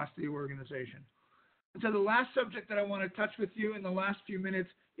across the organization. And so the last subject that I want to touch with you in the last few minutes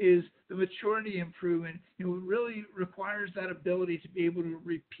is the maturity improvement. It really requires that ability to be able to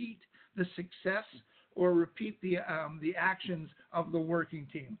repeat the success or repeat the actions of the working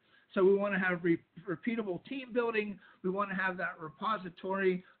team. So we want to have repeatable team building. We want to have that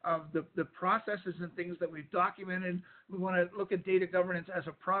repository of the processes and things that we've documented. We want to look at data governance as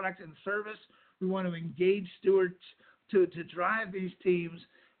a product and service. We want to engage stewards to drive these teams.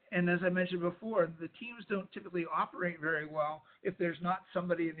 And as I mentioned before, the teams don't typically operate very well if there's not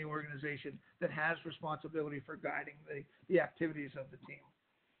somebody in the organization that has responsibility for guiding the activities of the team.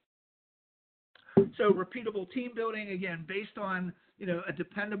 So repeatable team building, again, based on a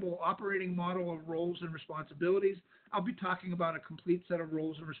dependable operating model of roles and responsibilities. I'll be talking about a complete set of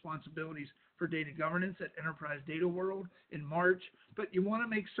roles and responsibilities for data governance at Enterprise Data World in March. But you want to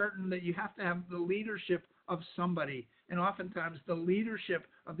make certain that you have to have the leadership of somebody. And oftentimes the leadership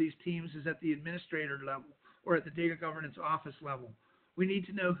of these teams is at the administrator level or at the data governance office level. We need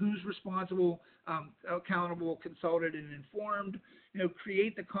to know who's responsible, accountable, consulted, and informed.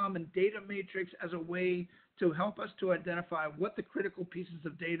 Create the common data matrix as a way to help us to identify what the critical pieces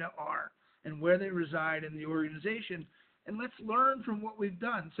of data are and where they reside in the organization. And let's learn from what we've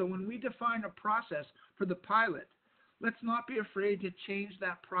done. So when we define a process for the pilot, let's not be afraid to change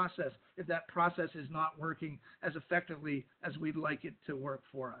that process if that process is not working as effectively as we'd like it to work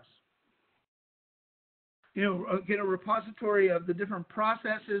for us. Get a repository of the different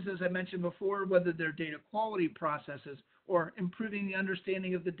processes, as I mentioned before, whether they're data quality processes or improving the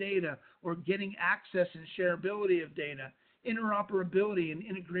understanding of the data, or getting access and shareability of data, interoperability and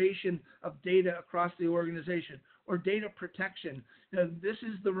integration of data across the organization, or data protection. Now, this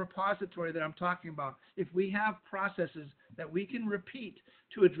is the repository that I'm talking about. If we have processes that we can repeat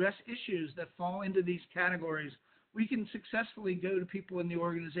to address issues that fall into these categories, we can successfully go to people in the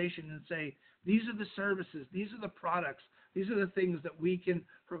organization and say, these are the services, these are the products, these are the things that we can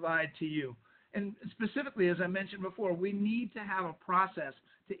provide to you. And specifically, as I mentioned before, we need to have a process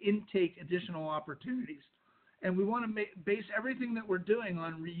to intake additional opportunities. And we want to base everything that we're doing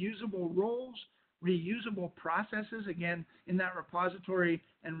on reusable roles, reusable processes, again, in that repository,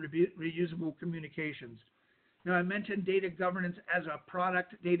 and reusable communications. Now, I mentioned data governance as a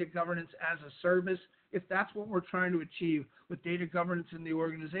product, data governance as a service. If that's what we're trying to achieve with data governance in the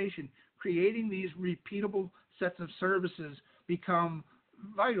organization, creating these repeatable sets of services become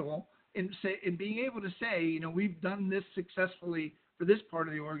vital in being able to say, you know, we've done this successfully for this part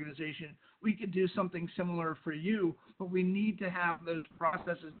of the organization. We could do something similar for you, but we need to have those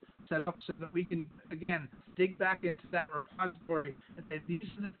processes set up so that we can, again, dig back into that repository and say, these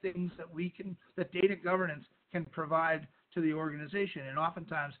are the things that data governance can provide to the organization. And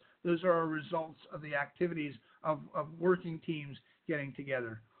oftentimes, those are results of the activities of working teams getting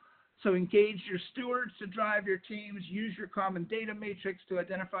together. So engage your stewards to drive your teams, use your common data matrix to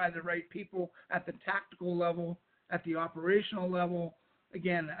identify the right people at the tactical level, at the operational level.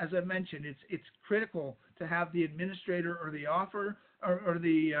 Again, as I mentioned, it's critical to have the administrator or the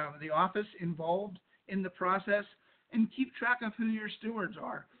the office involved in the process, and keep track of who your stewards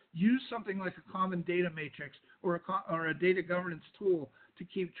are. Use something like a common data matrix or a data governance tool to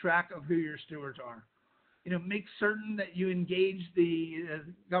keep track of who your stewards are. You know, make certain that you engage the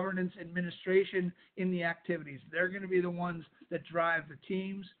governance administration in the activities. They're going to be the ones that drive the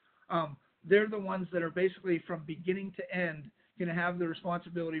teams. They're the ones that are basically from beginning to end going to have the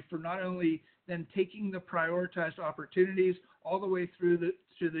responsibility for not only then taking the prioritized opportunities all the way through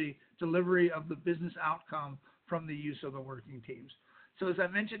to the delivery of the business outcome from the use of the working teams. So as I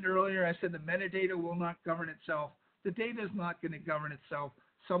mentioned earlier, I said the metadata will not govern itself. The data is not going to govern itself.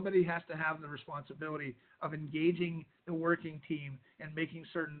 Somebody has to have the responsibility of engaging the working team and making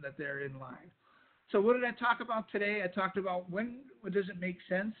certain that they're in line. So what did I talk about today? I talked about when does it make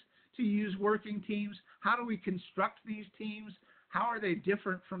sense to use working teams? How do we construct these teams? How are they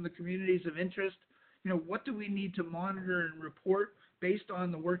different from the communities of interest? You know, what do we need to monitor and report based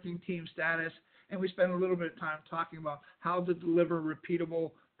on the working team status? And we spent a little bit of time talking about how to deliver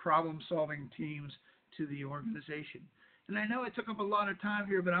repeatable problem-solving teams to the organization. And I know I took up a lot of time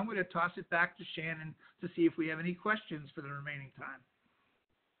here, but I'm going to toss it back to Shannon to see if we have any questions for the remaining time.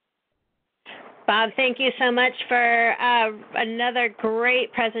 Bob, thank you so much for another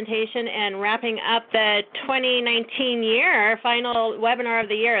great presentation and wrapping up the 2019 year, final webinar of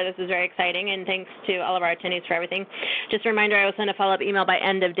the year. This is very exciting, and thanks to all of our attendees for everything. Just a reminder, I will send a follow-up email by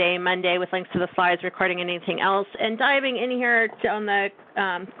end of day Monday with links to the slides, recording, and anything else. And diving in here on the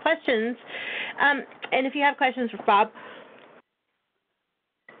questions, and if you have questions for Bob,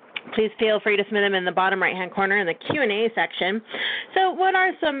 please feel free to submit them in the bottom right-hand corner in the Q&A section. So what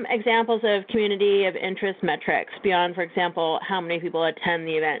are some examples of community of interest metrics beyond, for example, how many people attend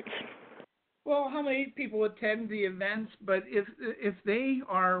the events? Well, how many people attend the events, but if they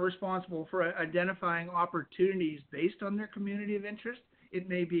are responsible for identifying opportunities based on their community of interest, it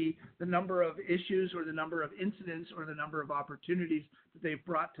may be the number of issues or the number of incidents or the number of opportunities that they've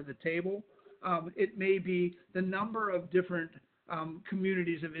brought to the table. It may be the number of different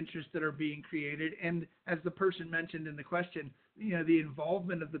communities of interest that are being created, and as the person mentioned in the question, you know, the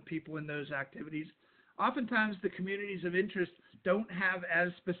involvement of the people in those activities. Oftentimes, the communities of interest don't have as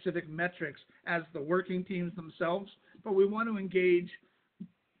specific metrics as the working teams themselves, but we want to engage.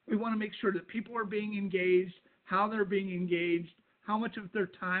 We want to make sure that people are being engaged, how they're being engaged, how much of their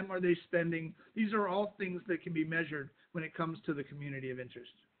time are they spending. These are all things that can be measured when it comes to the community of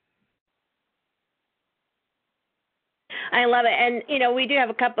interest. I love it. And, you know, we do have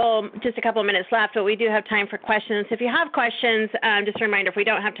just a couple minutes left, but we do have time for questions. If you have questions, just a reminder, if we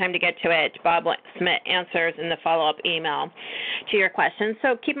don't have time to get to it, Bob will submit answers in the follow-up email to your questions.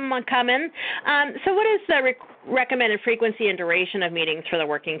 So keep them on coming. So what is the recommended frequency and duration of meetings for the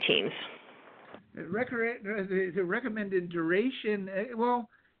working teams? The recommended duration, well,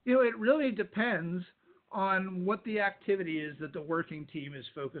 you know, it really depends on what the activity is that the working team is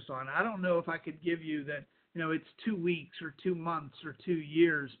focused on. I don't know if I could give you that, you know, it's 2 weeks or 2 months or 2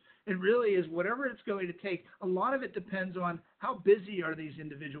 years. It really is whatever it's going to take. A lot of it depends on how busy are these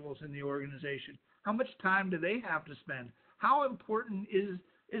individuals in the organization. How much time do they have to spend? How important is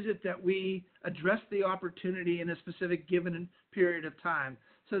is it that we address the opportunity in a specific given period of time?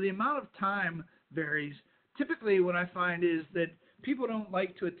 So the amount of time varies. Typically what I find is that people don't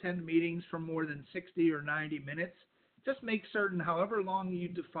like to attend meetings for more than 60 or 90 minutes. Just make certain, however long you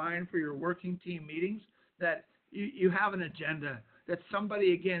define for your working team meetings, that you have an agenda, that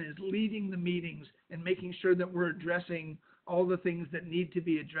somebody, again, is leading the meetings and making sure that we're addressing all the things that need to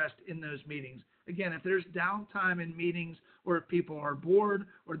be addressed in those meetings. Again, if there's downtime in meetings, or if people are bored,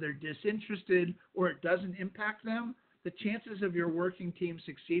 or they're disinterested, or it doesn't impact them, the chances of your working team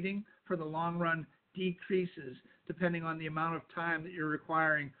succeeding for the long run decreases depending on the amount of time that you're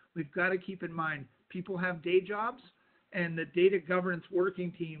requiring. We've got to keep in mind, people have day jobs, and the data governance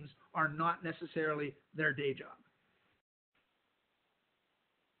working teams are not necessarily their day job.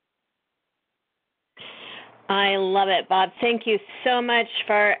 I love it, Bob. Thank you so much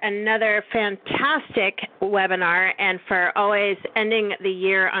for another fantastic webinar and for always ending the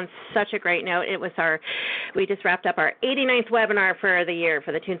year on such a great note. We just wrapped up our 89th webinar for the year,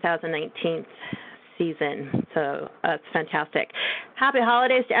 for the 2019 season. So that's fantastic. Happy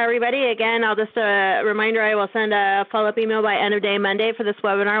holidays to everybody. Again, I'll just a reminder, I will send a follow-up email by end of day Monday for this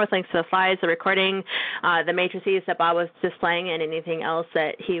webinar with links to the slides, the recording, the matrices that Bob was displaying, and anything else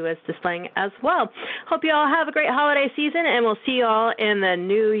that he was displaying as well. Hope you all have a great holiday season, and we'll see you all in the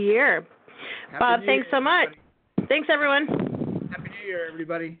new year. Bob, thanks so much. Thanks, everyone. Happy New Year,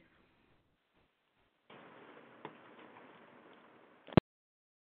 everybody.